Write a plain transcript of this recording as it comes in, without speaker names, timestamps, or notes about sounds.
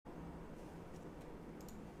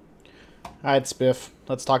Alright, Spiff.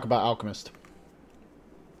 Let's talk about Alchemist.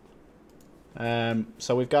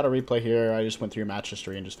 So we've got a replay here. I just went through your match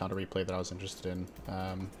history and just found a replay that I was interested in.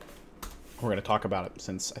 We're going to talk about it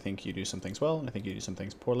since I think you do some things well and I think you do some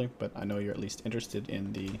things poorly, but I know you're at least interested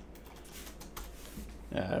in the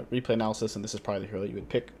replay analysis, and this is probably the hero that you would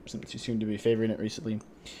pick since you seem to be favoring it recently.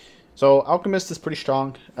 So Alchemist is pretty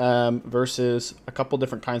strong versus a couple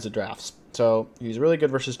different kinds of drafts. So he's really good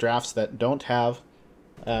versus drafts that don't have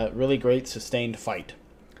really great sustained fight.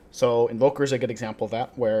 So Invoker is a good example of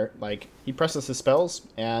that, where like he presses his spells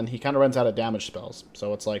and he kind of runs out of damage spells.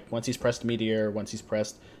 So it's like once he's pressed Meteor, once he's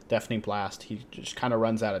pressed Deafening Blast, he just kind of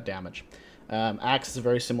runs out of damage. Axe is a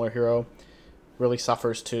very similar hero. Really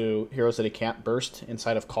suffers to heroes that he can't burst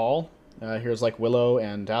inside of Call. Heroes like Willow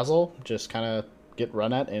and Dazzle just kind of get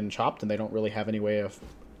run at and chopped, and they don't really have any way of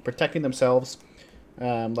protecting themselves.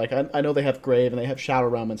 Like I know they have Grave and they have Shadow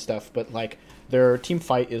Realm and stuff, but like their team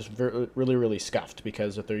fight is really scuffed,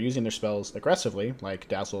 because if they're using their spells aggressively, like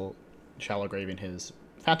Dazzle Shallow Graving his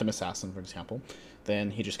Phantom Assassin, for example,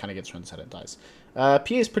 then he just kind of gets run set and dies. PA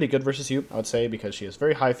is pretty good versus you, I would say, because she has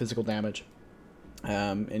very high physical damage,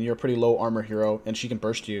 and you're a pretty low armor hero, and she can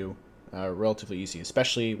burst you relatively easy,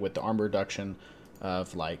 especially with the armor reduction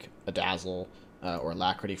of like a Dazzle or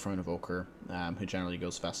Alacrity from Invoker, who generally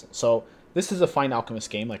goes Vessel. So this is a fine Alchemist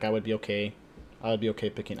game. Like I would be okay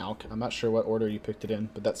picking Alch. I'm not sure what order you picked it in,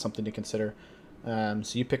 but that's something to consider. So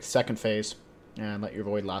you picked second phase and let your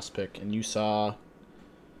Void last pick, and you saw,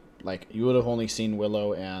 like, you would have only seen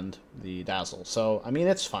Willow and the Dazzle. So I mean,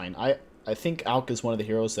 it's fine. I think Alch is one of the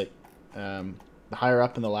heroes that the higher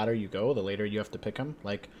up in the ladder you go, the later you have to pick him.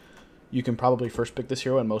 Like, you can probably first pick this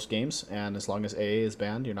hero in most games, and as long as AA is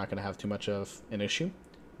banned, you're not going to have too much of an issue.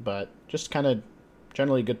 But just kind of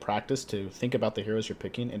generally good practice to think about the heroes you're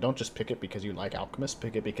picking, and don't just pick it because you like Alchemist.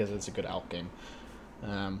 Pick it because it's a good Alch game.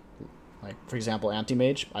 Like, for example,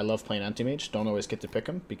 Anti-Mage. I love playing Anti-Mage. Don't always get to pick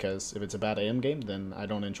him, because if it's a bad AM game, then I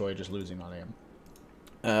don't enjoy just losing on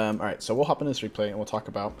AM. Alright, so we'll hop in this replay, and we'll talk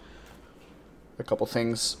about a couple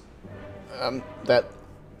things that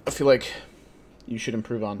I feel like you should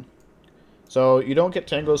improve on. So you don't get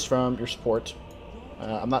tangos from your support.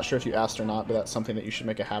 I'm not sure if you asked or not, but that's something that you should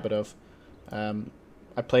make a habit of.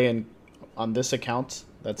 I play on this account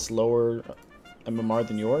that's lower MMR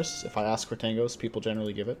than yours. If I ask for tangos, people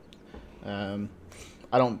generally give it. I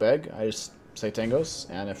don't beg, I just say tangos,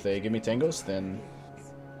 and if they give me tangos, then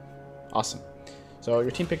awesome. So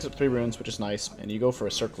your team picks up 3 runes, which is nice, and you go for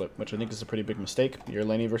a circlet, which I think is a pretty big mistake. You're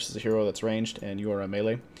laning versus a hero that's ranged, and you are a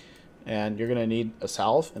melee. And you're going to need a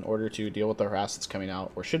salve in order to deal with the harass that's coming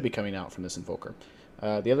out, or should be coming out, from this Invoker.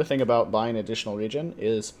 The other thing about buying additional regen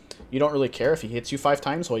is you don't really care if he hits you 5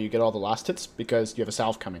 times while you get all the last hits, because you have a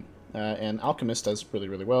salve coming. And Alchemist does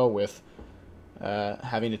really well with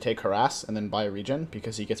having to take harass and then buy regen,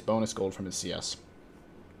 because he gets bonus gold from his CS.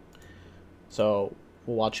 So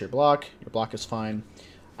we'll watch your block. Your block is fine.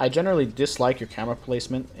 I generally dislike your camera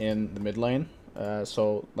placement in the mid lane.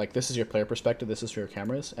 So, like, this is your player perspective, this is for your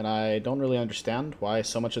cameras, and I don't really understand why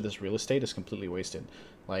so much of this real estate is completely wasted.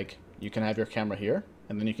 Like, you can have your camera here,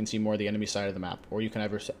 and then you can see more of the enemy side of the map, or you can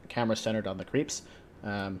have your camera centered on the creeps.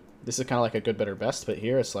 This is kind of like a good, better, best, but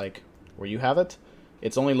here it's like, where you have it,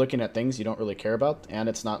 it's only looking at things you don't really care about, and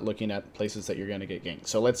it's not looking at places that you're going to get ganked.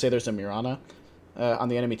 So let's say there's a Mirana on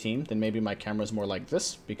the enemy team, then maybe my camera's more like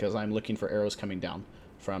this, because I'm looking for arrows coming down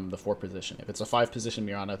from the 4 position. If it's a 5 position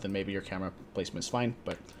Mirana, then maybe your camera placement is fine,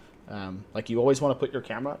 but like, you always want to put your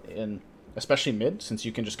camera in, especially mid, since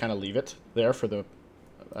you can just kind of leave it there for the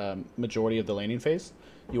majority of the laning phase.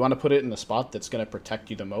 You want to put it in the spot that's going to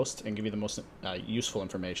protect you the most and give you the most useful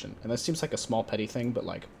information. And this seems like a small petty thing, but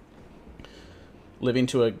like, living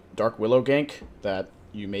to a Dark Willow gank that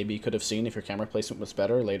you maybe could have seen if your camera placement was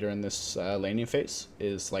better later in this laning phase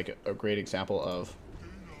is like a great example of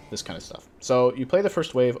this kind of stuff. So you play the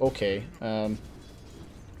first wave, okay. The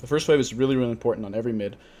first wave is really important on every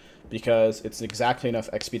mid, because it's exactly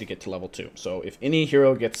enough XP to get to level 2. So if any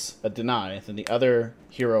hero gets a deny, then the other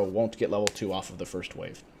hero won't get level 2 off of the first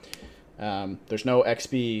wave. There's no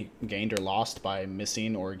XP gained or lost by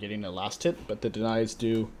missing or getting a last hit, but the denies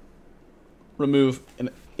do remove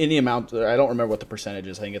any amount. I don't remember what the percentage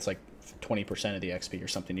is. I think it's like 20% of the XP or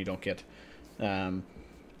something you don't get.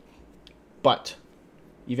 But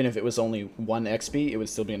even if it was only 1 XP, it would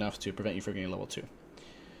still be enough to prevent you from getting level 2.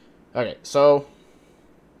 Okay, so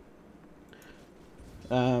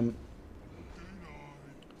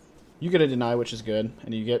you get a deny, which is good,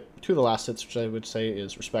 and you get 2 of the last hits, which I would say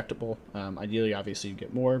is respectable. Ideally, obviously, you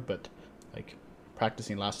get more, but like,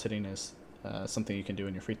 practicing last hitting is something you can do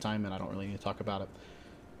in your free time, and I don't really need to talk about it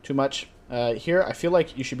too much. Here, I feel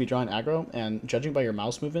like you should be drawing aggro, and judging by your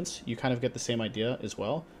mouse movements, you kind of get the same idea as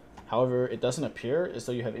well. However, it doesn't appear as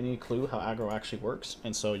though you have any clue how aggro actually works,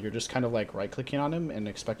 and so you're just kind of like right-clicking on him and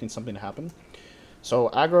expecting something to happen. So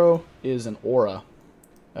aggro is an aura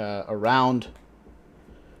around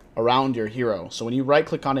your hero. So when you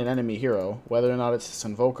right-click on an enemy hero, whether or not it's this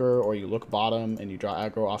invoker, or you look bottom and you draw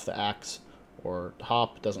aggro off the axe, or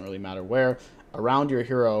hop, doesn't really matter where, around your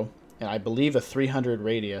hero, and I believe a 300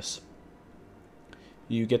 radius,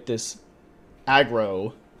 you get this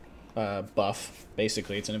aggro buff.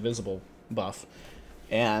 Basically, it's an invisible buff.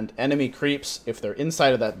 And enemy creeps, if they're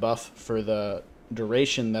inside of that buff for the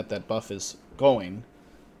duration that that buff is going,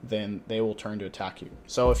 then they will turn to attack you.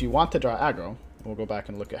 So if you want to draw aggro, we'll go back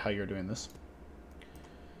and look at how you're doing this.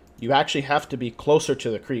 You actually have to be closer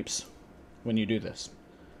to the creeps when you do this.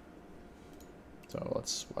 So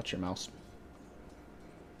let's watch your mouse.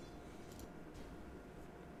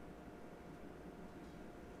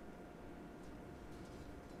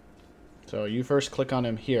 So you first click on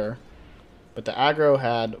him here, but the aggro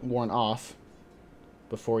had worn off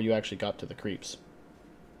before you actually got to the creeps,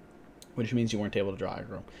 which means you weren't able to draw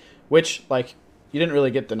aggro. Which, like, you didn't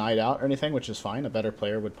really get denied out or anything, which is fine. A better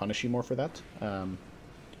player would punish you more for that.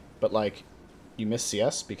 But, like, you missed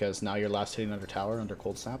CS because now you're last hitting under tower, under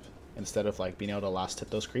cold snap, instead of, like, being able to last hit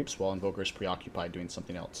those creeps while Invoker's preoccupied doing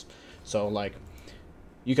something else. So, like,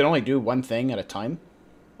 you can only do one thing at a time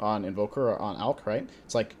on Invoker or on Alch, right?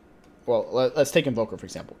 It's like, well, let's take Invoker, for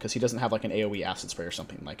example, because he doesn't have, like, an AoE acid spray or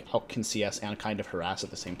something. Like, Alch can CS and kind of harass at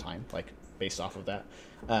the same time, like, based off of that.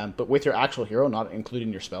 But with your actual hero, not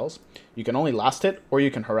including your spells, you can only last hit or you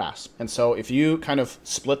can harass. And so if you kind of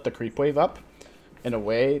split the creep wave up in a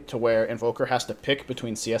way to where Invoker has to pick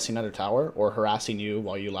between CSing under tower or harassing you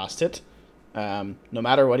while you last hit, no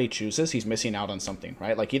matter what he chooses, he's missing out on something,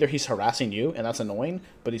 right? Like, either he's harassing you, and that's annoying,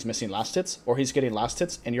 but he's missing last hits, or he's getting last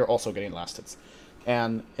hits, and you're also getting last hits.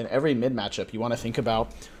 And in every mid matchup, you want to think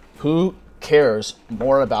about who cares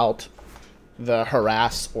more about the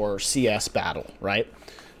harass or CS battle, right?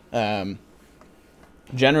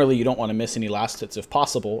 Generally, you don't want to miss any last hits if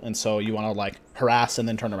possible, and so you want to, like, harass and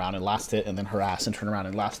then turn around and last hit, and then harass and turn around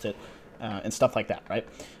and last hit, and stuff like that, right?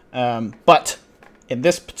 But in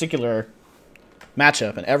this particular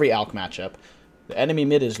matchup, in every Alch matchup, the enemy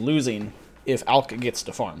mid is losing if Alch gets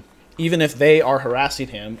to farm. Even if they are harassing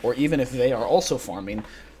him, or even if they are also farming,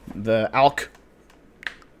 the Alch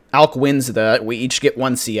wins the we each get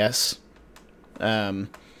 1 CS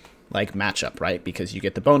like matchup, right? Because you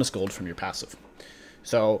get the bonus gold from your passive.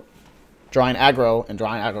 So drawing aggro and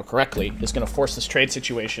drawing aggro correctly is going to force this trade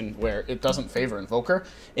situation where it doesn't favor Invoker.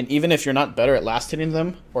 And even if you're not better at last hitting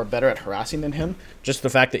them or better at harassing than him, just the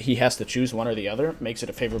fact that he has to choose one or the other makes it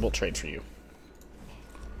a favorable trade for you.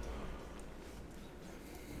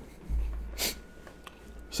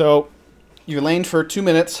 So you laned for 2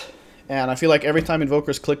 minutes, and I feel like every time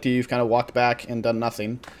Invoker's clicked you, you've kind of walked back and done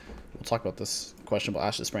nothing. We'll talk about this questionable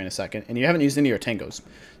acid spray in a second. And you haven't used any of your tangos.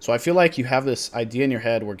 So I feel like you have this idea in your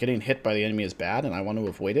head where getting hit by the enemy is bad, and I want to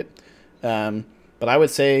avoid it. But I would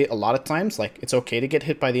say a lot of times, like, it's okay to get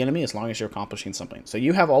hit by the enemy as long as you're accomplishing something. So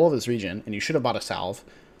you have all of this regen, and you should have bought a salve.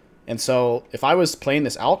 And so if I was playing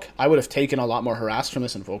this Alch, I would have taken a lot more harass from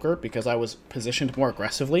this Invoker because I was positioned more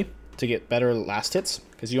aggressively to get better last hits,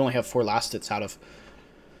 because you only have 4 last hits out of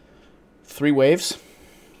 3 waves.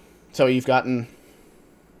 So you've gotten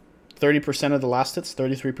 30% of the last hits,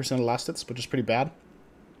 33% of the last hits, which is pretty bad.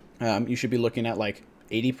 You should be looking at like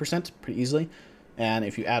 80% pretty easily. And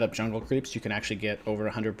if you add up jungle creeps, you can actually get over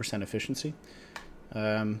 100% efficiency.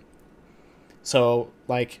 So,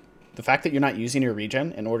 like, the fact that you're not using your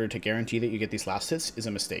regen in order to guarantee that you get these last hits is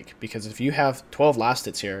a mistake. Because if you have 12 last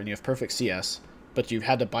hits here and you have perfect CS, but you've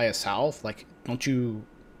had to buy a salve, like, aren't you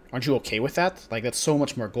okay with that? Like, that's so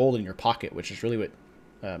much more gold in your pocket, which is really what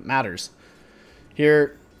matters.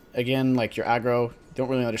 Here, again, like, your aggro, don't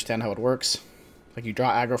really understand how it works. Like, you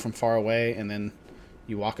draw aggro from far away, and then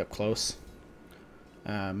you walk up close.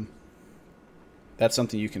 That's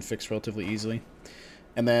something you can fix relatively easily.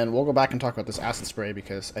 And then we'll go back and talk about this acid spray,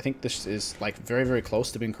 because I think this is, like, very, very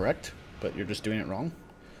close to being correct, but you're just doing it wrong.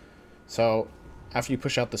 So, after you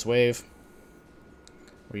push out this wave,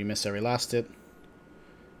 where you miss every last hit,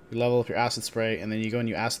 you level up your acid spray, and then you go and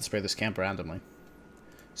you acid spray this camp randomly.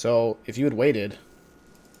 So if you had waited,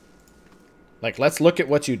 like, let's look at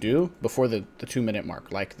what you do before the 2-minute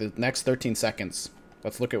mark. Like, the next 13 seconds,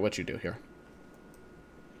 let's look at what you do here.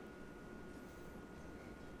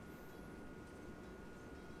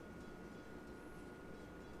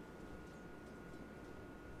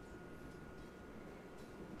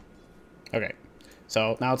 Okay,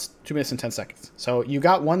 so now it's 2 minutes and 10 seconds. So you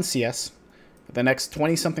got 1 CS the next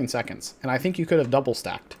 20-something seconds. And I think you could have double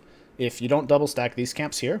stacked. If you don't double stack these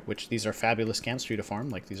camps here, which these are fabulous camps for you to farm,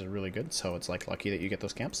 like these are really good, so it's like lucky that you get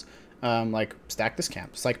those camps. Like stack this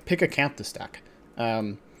camp. It's like pick a camp to stack.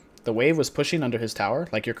 The wave was pushing under his tower,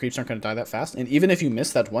 like your creeps aren't going to die that fast. And even if you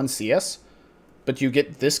miss that one CS, but you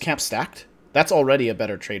get this camp stacked, that's already a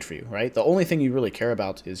better trade for you, right? The only thing you really care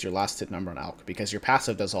about is your last hit number on Alch, because your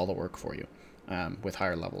passive does all the work for you with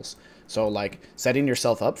higher levels. So, like, setting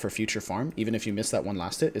yourself up for future farm, even if you miss that one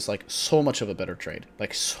last hit, is, like, so much of a better trade.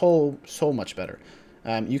 Like, so much better.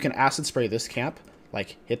 You can acid spray this camp,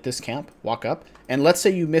 like, hit this camp, walk up, and let's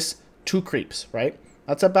say you miss 2 creeps, right?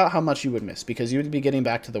 That's about how much you would miss, because you would be getting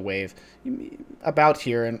back to the wave about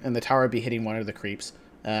here, and the tower would be hitting one of the creeps,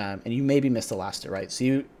 and you maybe missed the last hit, right? So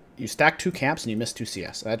you stack 2 camps and you miss 2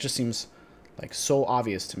 CS. That just seems like so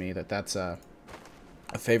obvious to me that that's a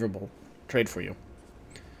favorable trade for you.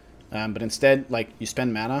 But instead, like, you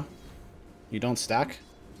spend mana, you don't stack,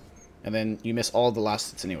 and then you miss all the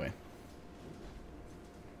last hits anyway.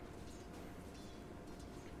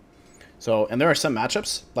 So, and there are some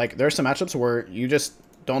matchups, like, there are some matchups where you just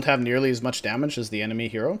don't have nearly as much damage as the enemy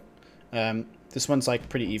hero. This one's, like,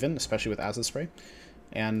 pretty even, especially with Acid Spray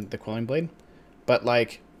and the Quelling Blade. But,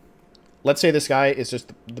 like, let's say this guy is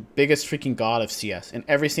just the biggest freaking god of CS, and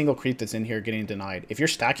every single creep that's in here getting denied. If you're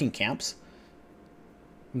stacking camps,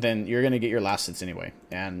 then you're going to get your last hits anyway.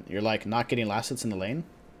 And you're, like, not getting last hits in the lane,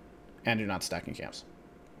 and you're not stacking camps.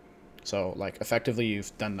 So, like, effectively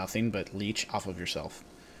you've done nothing but leech off of yourself.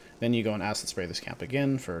 Then you go and acid spray this camp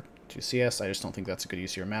again for 2 CS. I just don't think that's a good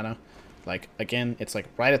use of your mana. Like, again, it's like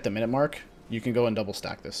right at the minute mark, you can go and double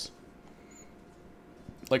stack this.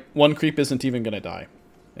 Like, 1 creep isn't even going to die.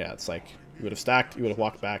 Yeah, it's like, you would have stacked, you would have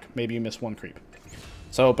walked back, maybe you missed 1 creep.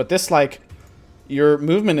 So, but this, like, your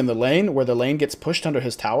movement in the lane, where the lane gets pushed under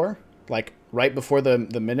his tower, like, right before the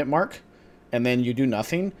minute mark, and then you do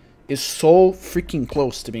nothing, is so freaking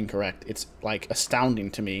close to being correct. It's, like,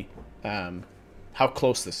 astounding to me how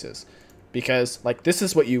close this is. Because, like, this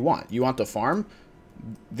is what you want. You want to farm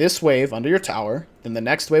this wave under your tower, then the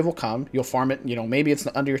next wave will come, you'll farm it, you know, maybe it's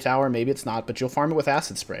under your tower, maybe it's not, but you'll farm it with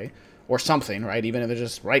acid spray, or something, right, even if it's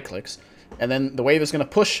just right clicks, and then the wave is going to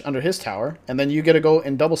push under his tower, and then you get to go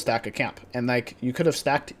and double stack a camp, and, like, you could have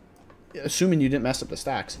stacked, assuming you didn't mess up the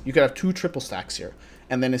stacks, you could have 2 triple stacks here,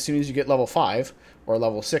 and then as soon as you get level 5, or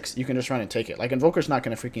level 6, you can just run and take it. Like, Invoker's not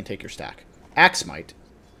going to freaking take your stack. Axe might.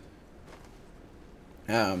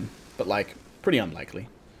 But, like, pretty unlikely.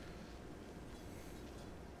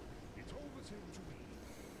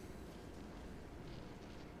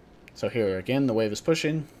 So here, again, the wave is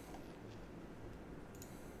pushing.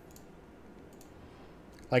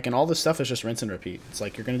 Like, and all this stuff is just rinse and repeat. It's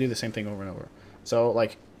like, you're going to do the same thing over and over. So,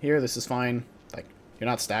 like, here, this is fine. Like, you're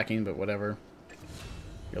not stacking, but whatever.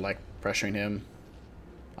 You're, like, pressuring him.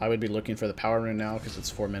 I would be looking for the power rune now, because it's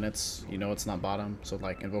 4 minutes. You know it's not bottom. So,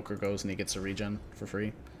 like, Invoker goes and he gets a regen for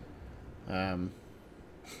free. Like,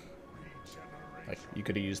 you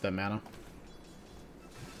could have used that mana.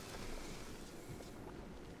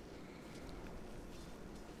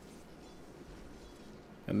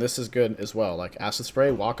 And this is good as well. Like, acid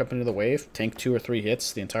spray, walk up into the wave, tank 2 or 3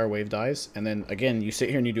 hits, the entire wave dies, and then again you sit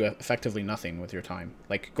here and you do effectively nothing with your time.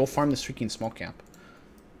 Like, go farm this freaking small camp.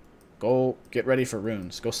 Go get ready for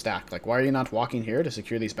runes. Go stack. Like, why are you not walking here to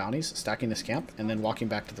secure these bounties, stacking this camp, and then walking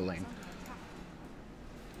back to the lane?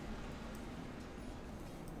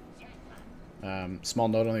 Small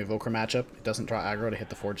note on the Evoker matchup, it doesn't draw aggro to hit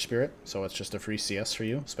the Forge Spirit, so it's just a free CS for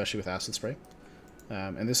you, especially with Acid Spray.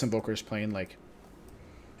 And this Invoker is playing, like,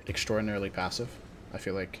 extraordinarily passive. I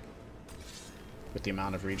feel like with the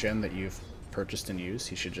amount of regen that you've purchased and used,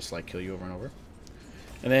 he should just, like, kill you over and over.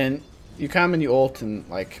 And then you come and you ult, and,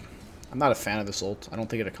 like, I'm not a fan of this ult. I don't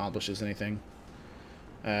think it accomplishes anything.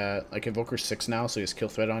 Like, Invoker's 6 now, so he has kill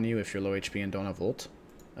threat on you if you're low HP and don't have ult.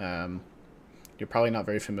 You're probably not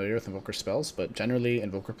very familiar with Invoker spells, but generally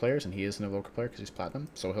Invoker players, and he is an Invoker player because he's Platinum,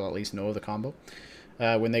 so he'll at least know the combo.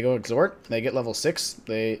 When they go Exhort, they get level 6,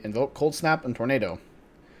 they invoke Cold Snap and Tornado.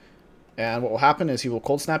 And what will happen is he will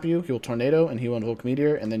Cold Snap you, he will Tornado, and he will invoke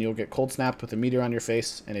Meteor, and then you'll get Cold Snapped with a Meteor on your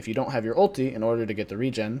face, and if you don't have your ulti, in order to get the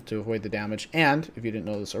regen, to avoid the damage, and, if you didn't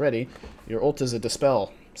know this already, your ult is a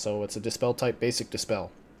Dispel, so it's a Dispel type basic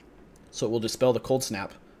Dispel. So it will Dispel the Cold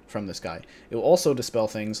Snap from this guy. It will also Dispel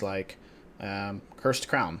things like Cursed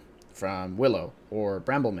Crown from Willow, or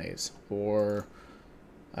Bramble Maze, or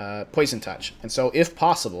Poison Touch. And so, if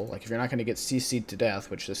possible, like, if you're not going to get CC'd to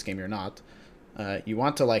death, which this game you're not, you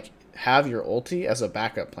want to, like, have your ulti as a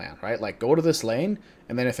backup plan, right? Like, go to this lane,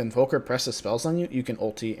 and then if Invoker presses spells on you, you can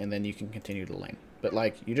ulti, and then you can continue the lane. But,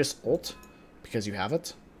 like, you just ult because you have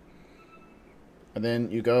it. And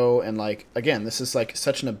then you go and, like, again, this is like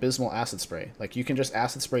such an abysmal acid spray. Like, you can just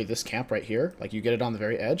acid spray this camp right here. Like, you get it on the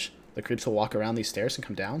very edge. The creeps will walk around these stairs and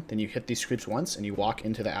come down. Then you hit these creeps once and you walk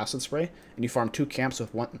into the acid spray. And you farm 2 camps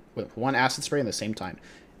with one acid spray in the same time.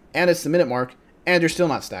 And it's the minute mark. And you're still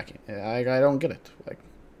not stacking. I don't get it. Like,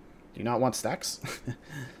 do you not want stacks?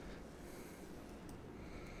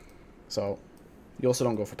 So, you also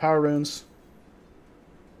don't go for power runes.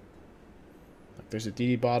 Like, there's a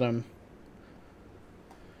DD bottom.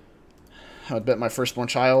 I would bet my firstborn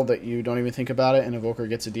child that you don't even think about it, and Invoker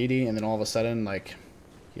gets a DD, and then all of a sudden, like,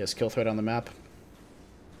 he has kill threat on the map.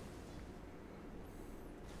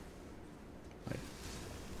 Like,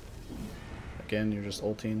 again, you're just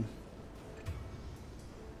ulting.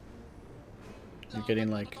 You're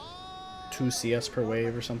getting like 2 CS per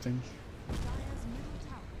wave or something.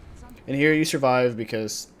 And here you survive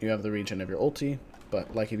because you have the regen of your ulti.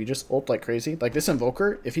 But like, if you just ult like crazy, like this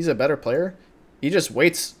Invoker, if he's a better player, he just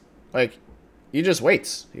waits. Like, he just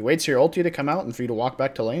waits. He waits for your ulti to come out and for you to walk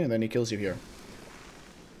back to lane, and then he kills you here.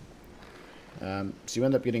 So you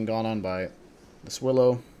end up getting gone on by this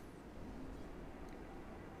Willow.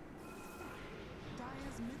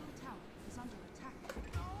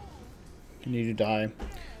 You need to die.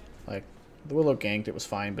 Like, the Willow ganked, it was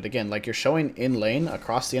fine. But again, like, you're showing in lane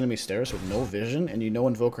across the enemy stairs with no vision, and you know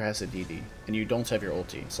Invoker has a DD, and you don't have your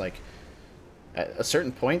ulti. It's like, at a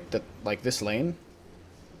certain point that, like, this lane,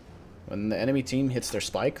 when the enemy team hits their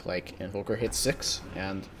spike, like Invoker hits 6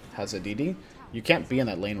 and has a DD, you can't be in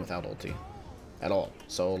that lane without ulti. At all.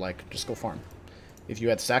 So, like, just go farm. If you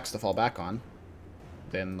had stacks to fall back on,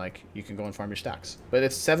 then, like, you can go and farm your stacks. But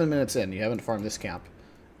it's 7 minutes in, you haven't farmed this camp.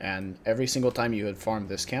 And every single time you had farmed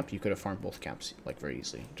this camp, you could have farmed both camps, like, very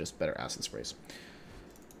easily. Just better acid sprays.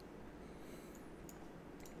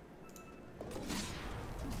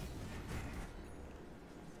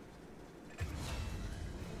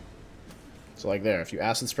 So, like, there, if you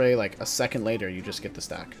acid spray, like, a second later, you just get the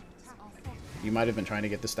stack. You might have been trying to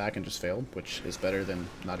get the stack and just failed, which is better than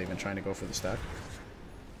not even trying to go for the stack.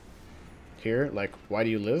 Here, like, why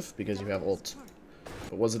do you live? Because you have ult.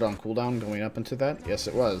 But was it on cooldown going up into that? Yes,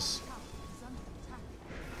 it was.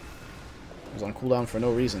 It was on cooldown for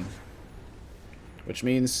no reason. Which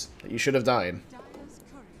means that you should have died.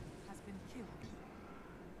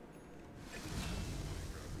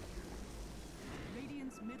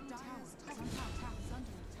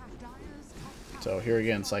 So here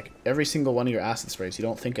again, it's like every single one of your acid sprays, you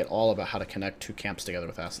don't think at all about how to connect 2 camps together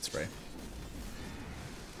with acid spray.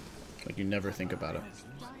 Like, you never think about it.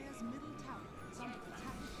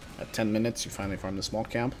 At 10 minutes, you finally farm the small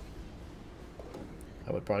camp.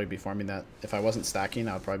 I would probably be farming that. If I wasn't stacking,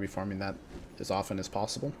 I would probably be farming that as often as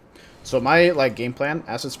possible. So my, like, game plan,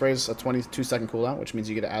 acid spray is a 22-second cooldown, which means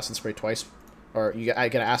you get an acid spray twice, or I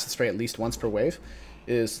get an acid spray at least once per wave,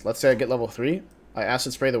 is, let's say I get level 3, I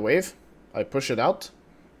acid spray the wave, I push it out,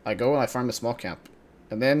 I go and I farm the small camp.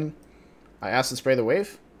 And then I acid spray the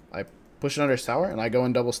wave, I push it under his tower, and I go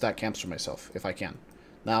and double stack camps for myself, if I can.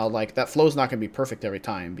 Now, like, that flow's not going to be perfect every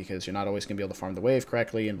time, because you're not always going to be able to farm the wave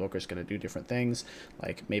correctly, Invoker's going to do different things,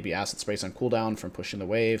 like maybe acid sprays on cooldown from pushing the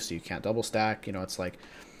wave, so you can't double stack, you know, it's like...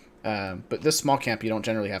 but this small camp, you don't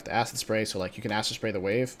generally have to acid spray, so, like, you can acid spray the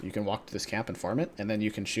wave, you can walk to this camp and farm it, and then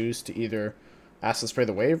you can choose to either acid spray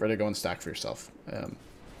the wave or to go and stack for yourself.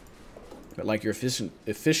 But, like, your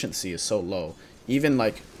efficiency is so low. Even,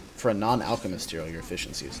 like, for a non-alchemist hero, your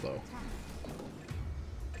efficiency is low.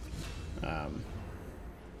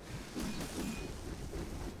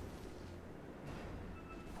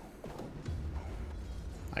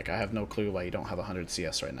 Like, I have no clue why you don't have 100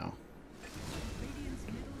 CS right now.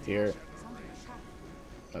 Here,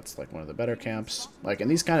 that's, like, one of the better camps. Like, and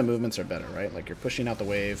these kind of movements are better, right? Like, you're pushing out the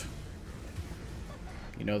wave.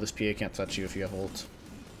 You know this PA can't touch you if you have ult.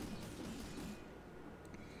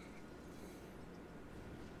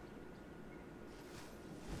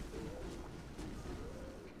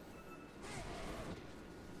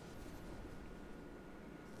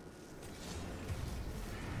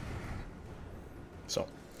 So,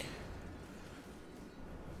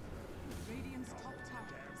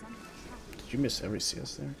 did you miss every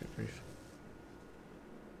CS there? Good grief.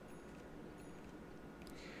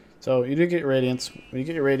 So, you do get your Radiance. When you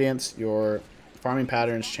get your Radiance, your farming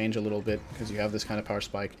patterns change a little bit because you have this kind of power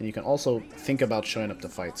spike, and you can also think about showing up to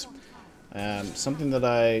fights. Something that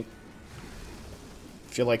I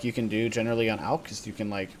feel like you can do generally on Alch is you can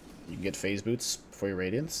get phase boots for your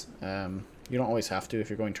Radiance. You don't always have to if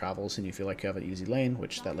you're going travels and you feel like you have an easy lane,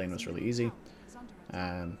 which that lane was really easy.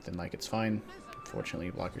 Then, like, it's fine. Unfortunately,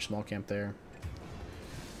 you block your small camp there.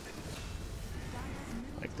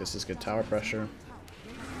 Like, this is good tower pressure.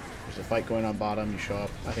 There's a fight going on bottom, you show up.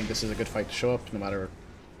 I think this is a good fight to show up, no matter...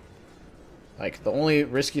 Like, the only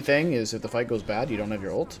risky thing is if the fight goes bad, you don't have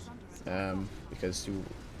your ult. Because you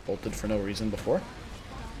ulted for no reason before.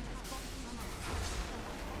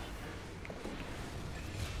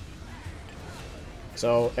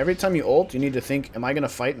 So, every time you ult, you need to think, am I going to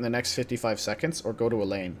fight in the next 55 seconds or go to a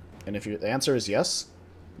lane? And if the answer is yes,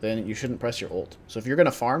 then you shouldn't press your ult. So if you're going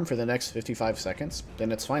to farm for the next 55 seconds,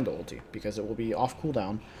 then it's fine to ulti, because it will be off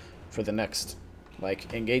cooldown for the next,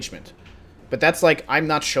 like, engagement. But that's like, I'm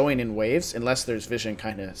not showing in waves unless there's vision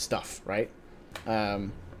kind of stuff, right?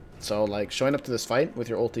 So, like, showing up to this fight with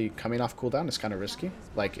your ulti coming off cooldown is kind of risky.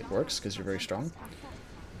 Like, it works, because you're very strong.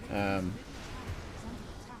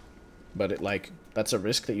 But it, like, that's a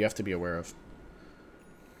risk that you have to be aware of.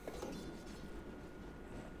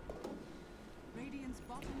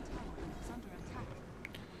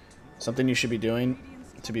 Something you should be doing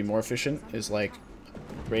to be more efficient is, like,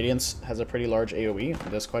 Radiance has a pretty large AoE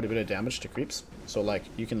and does quite a bit of damage to creeps. So, like,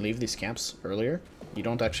 you can leave these camps earlier. You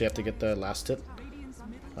don't actually have to get the last hit,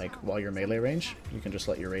 like, while you're melee range. You can just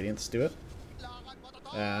let your Radiance do it.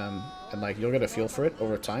 And, like, you'll get a feel for it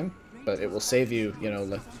over time. But it will save you, you know,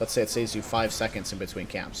 let's say it saves you 5 seconds in between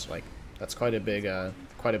camps. Like, that's quite a big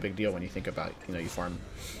deal when you think about, you know, you farm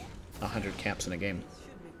 100 camps in a game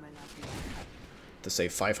to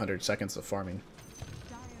save 500 seconds of farming.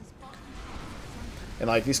 And,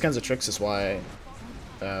 like, these kinds of tricks is why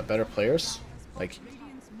better players, like,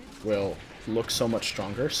 will look so much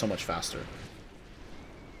stronger, so much faster.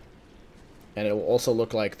 And it will also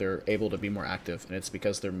look like they're able to be more active, and it's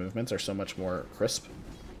because their movements are so much more crisp.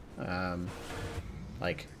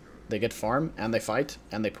 Like, they get farm, and they fight,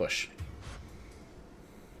 and they push.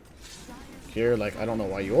 Here, like, I don't know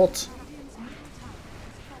why you ult.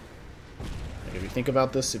 Like, if you think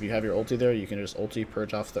about this, if you have your ulti there, you can just ulti,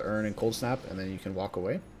 purge off the urn and cold snap, and then you can walk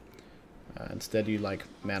away. Instead, you, like,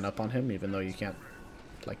 man up on him, even though you can't,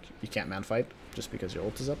 like, you can't man fight, just because your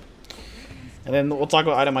ult is up. And then we'll talk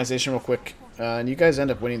about itemization real quick. And you guys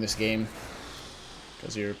end up winning this game,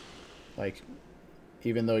 because you're, like...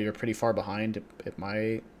 Even though you're pretty far behind at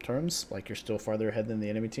my terms, like, you're still farther ahead than the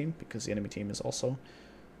enemy team, because the enemy team is also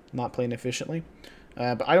not playing efficiently.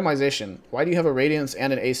 But itemization, why do you have a Radiance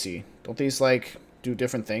and an AC? Don't these, like, do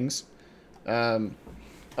different things?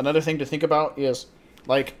 Another thing to think about is,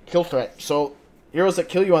 like, kill threat. So, heroes that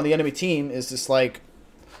kill you on the enemy team is this, like,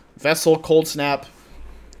 Vessel, Cold Snap,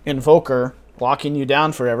 Invoker, locking you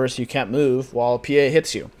down forever so you can't move while PA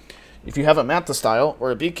hits you. If you have a Manta style or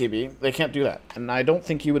a BKB, they can't do that. And I don't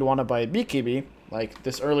think you would want to buy a BKB, like,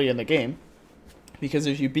 this early in the game. Because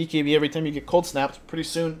if you BKB every time you get cold snapped, pretty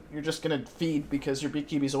soon you're just going to feed because your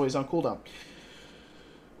BKB is always on cooldown.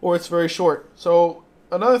 Or it's very short. So,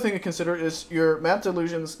 another thing to consider is your Manta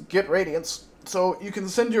illusions get Radiance. So, you can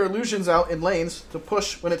send your illusions out in lanes to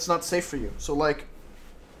push when it's not safe for you. So, like,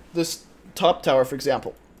 this top tower, for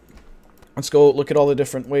example. Let's go look at all the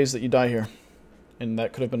different ways that you die here. And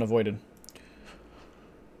that could have been avoided.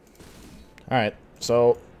 Alright,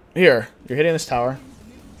 so here, you're hitting this tower.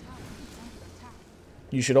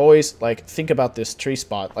 You should always, like, think about this tree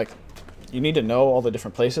spot. Like, you need to know all the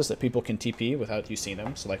different places that people can TP without you seeing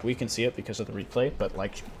them. So, like, we can see it because of the replay, but,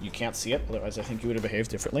 like, you can't see it. Otherwise, I think you would have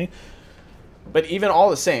behaved differently. But even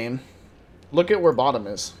all the same, look at where bottom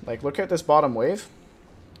is. Like, look at this bottom wave.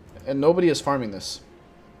 And nobody is farming this.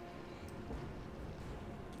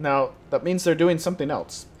 Now, that means they're doing something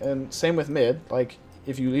else. And same with mid. Like,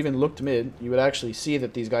 if you even looked mid, you would actually see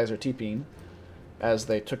that these guys are TPing as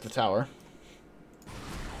they took the tower.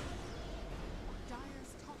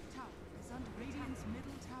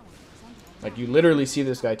 Like, you literally see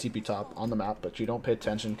this guy TP top on the map, but you don't pay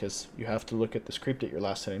attention because you have to look at this creep that you're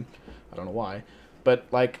last hitting. I don't know why. But,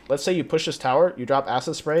 like, let's say you push this tower, you drop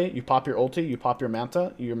Acid Spray, you pop your ulti, you pop your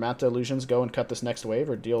Manta illusions go and cut this next wave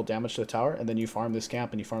or deal damage to the tower, and then you farm this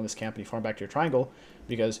camp, and you farm this camp, and you farm back to your triangle,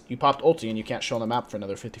 because you popped ulti and you can't show on the map for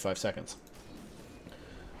another 55 seconds.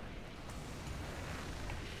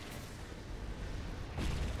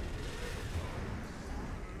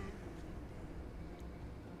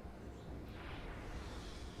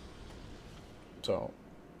 So,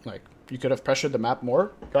 like, you could have pressured the map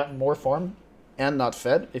more, gotten more farm, and not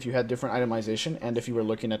fed if you had different itemization and if you were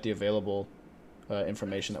looking at the available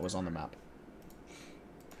information that was on the map.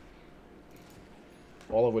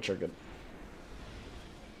 All of which are good.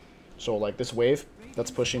 So, like, this wave that's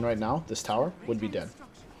pushing right now, this tower, would be dead.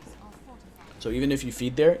 So even if you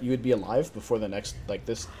feed there, you would be alive before the next, like,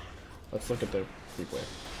 this. Let's look at the creep wave.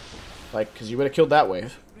 Like, because you would have killed that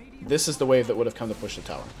wave. This is the wave that would have come to push the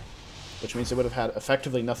tower. Which means it would have had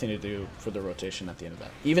effectively nothing to do for the rotation at the end of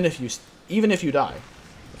that. Even if you die,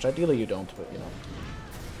 Which ideally you don't, but you know.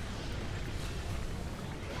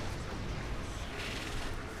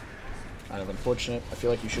 Kind of unfortunate. I feel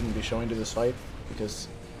like you shouldn't be showing to this fight because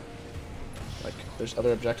like there's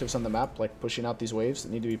other objectives on the map, like pushing out these waves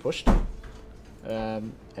that need to be pushed.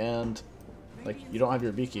 And like you don't have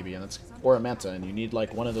your BKB and or a Manta, and you need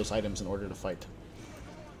like one of those items in order to fight.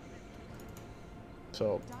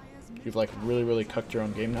 So you've like really cucked your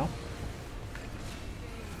own game now.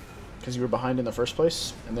 Because you were behind in the first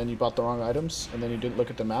place, and then you bought the wrong items, and then you didn't look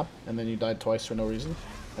at the map, and then you died twice for no reason.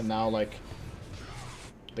 And now, like,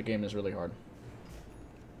 the game is really hard.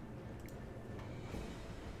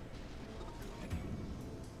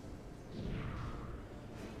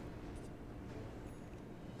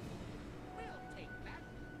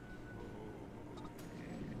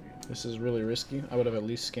 This is really risky. I would have at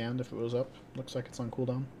least scanned if it was up. Looks like it's on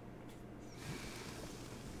cooldown.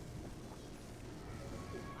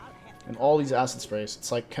 And all these acid sprays,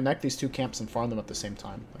 it's like connect these two camps and farm them at the same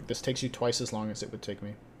time. Like this takes you twice as long as it would take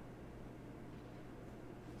me.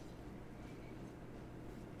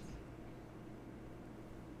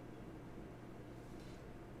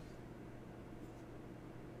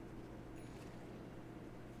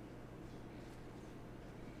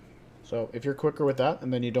 So if you're quicker with that,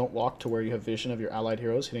 and then you don't walk to where you have vision of your allied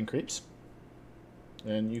heroes hitting creeps,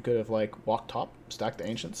 then you could have like walked top, stacked the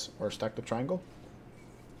ancients, or stacked the triangle,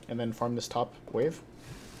 and then farm this top wave,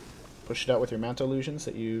 push it out with your Manta illusions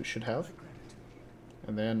that you should have,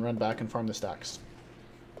 and then run back and farm the stacks.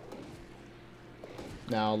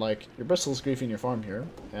 Now, like, your Bristle's griefing your farm here,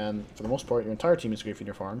 and for the most part, your entire team is griefing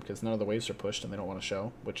your farm, because none of the waves are pushed and they don't want to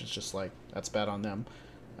show, which is just, like, that's bad on them.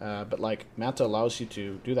 But, like, Manta allows you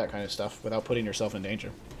to do that kind of stuff without putting yourself in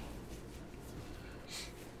danger.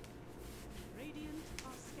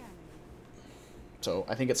 So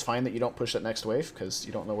I think it's fine that you don't push that next wave, because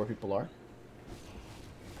you don't know where people are.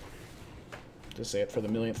 To say it for the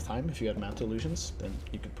millionth time, if you had Manta illusions, then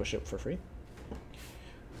you could push it for free.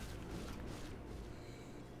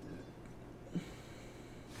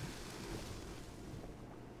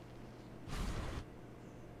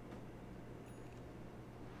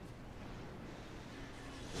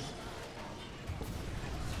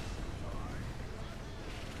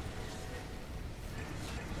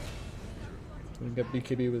 I think that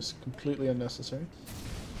BKB was completely unnecessary.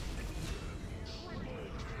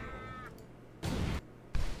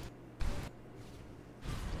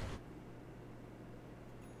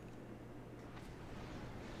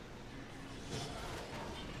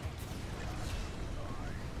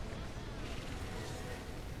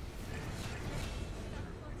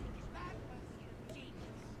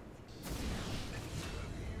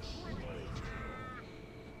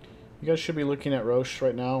 You guys should be looking at Roche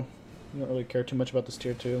right now. You don't really care too much about this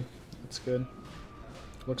tier 2. That's good.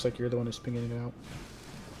 Looks like you're the one who's pinging it out.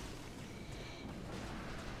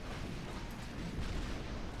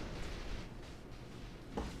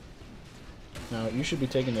 Now, you should be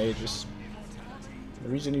taking the Aegis. The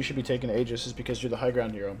reason you should be taking the Aegis is because you're the high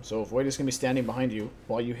ground hero. So Void is going to be standing behind you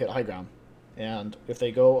while you hit high ground. And if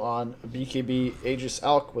they go on BKB Aegis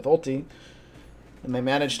Alch with ulti, and they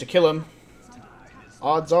manage to kill him,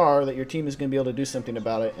 odds are that your team is going to be able to do something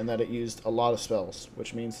about it, and that it used a lot of spells,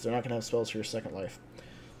 which means they're not going to have spells for your second life.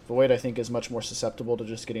 Void, I think, is much more susceptible to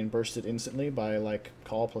just getting bursted instantly by, like,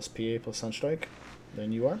 Call plus PA plus Sunstrike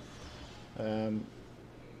than you are.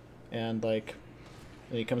 And, like,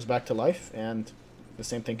 then he comes back to life, and the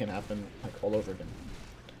same thing can happen, like, all over again.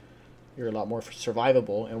 You're a lot more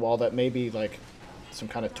survivable, and while that may be, like, some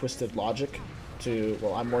kind of twisted logic to,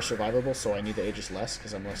 well, I'm more survivable, so I need the Aegis less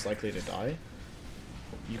because I'm less likely to die,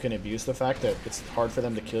 you can abuse the fact that it's hard for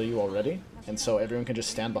them to kill you already, and so everyone can just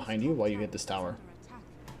stand behind you while you hit this tower.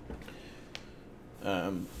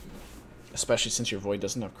 Especially since your Void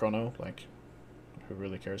doesn't have Chrono, like, who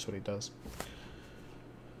really cares what he does?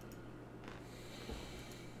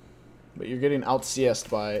 But you're getting out-CS'd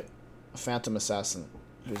by a Phantom Assassin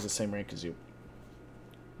who's the same rank as you,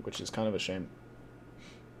 which is kind of a shame.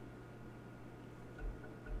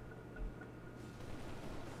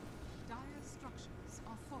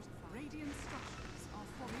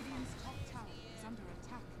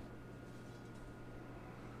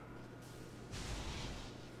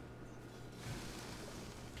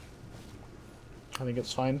 I think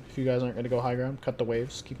it's fine if you guys aren't going to go high ground. Cut the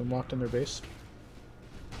waves, keep them locked in their base.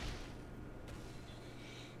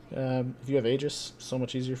 If you have Aegis, so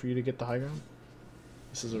much easier for you to get the high ground.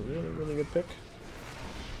 This is a really good pick.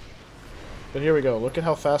 But here we go. Look at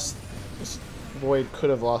how fast this Void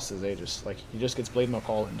could have lost his Aegis. Like, he just gets Blade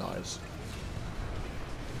Maul and dies.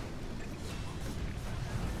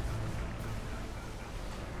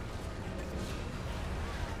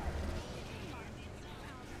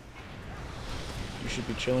 should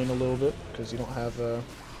be chilling a little bit because you don't have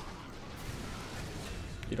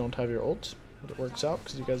your ult, but it works out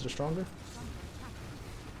because you guys are stronger.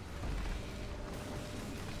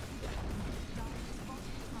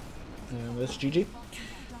 And that's GG.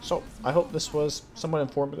 So I hope this was somewhat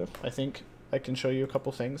informative. I think I can show you a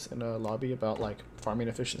couple things in a lobby about like farming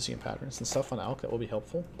efficiency and patterns and stuff on Alch that will be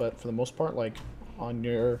helpful. But for the most part, like on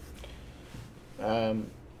your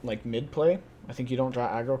like mid play, I think you don't draw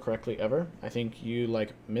aggro correctly ever. I think you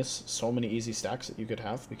like miss so many easy stacks that you could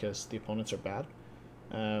have because the opponents are bad.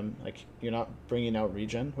 Like you're not bringing out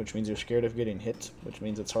regen, which means you're scared of getting hit, which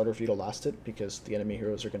means it's harder for you to last it because the enemy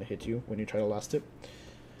heroes are going to hit you when you try to last it.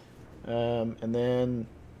 And then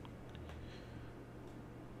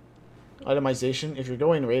itemization. If you're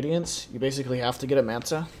going Radiance, you basically have to get a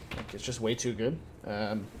Manta. Like, it's just way too good.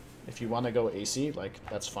 If you want to go AC, like,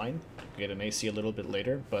 that's fine. Get an AC a little bit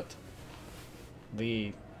later, but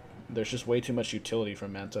there's just way too much utility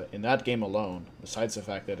from Manta in that game alone, besides the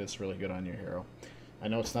fact that it's really good on your hero. I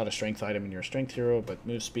know it's not a strength item in your strength hero, but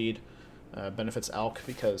move speed benefits Alch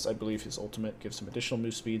because I believe his ultimate gives him additional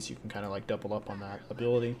move speeds. You can kind of like double up on that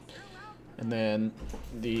ability. And then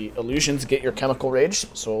the illusions get your chemical rage,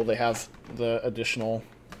 so they have the additional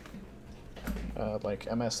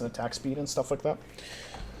like MS and attack speed and stuff like that.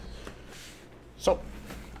 So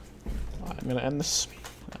I'm gonna end this,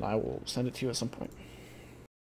 and I will send it to you at some point.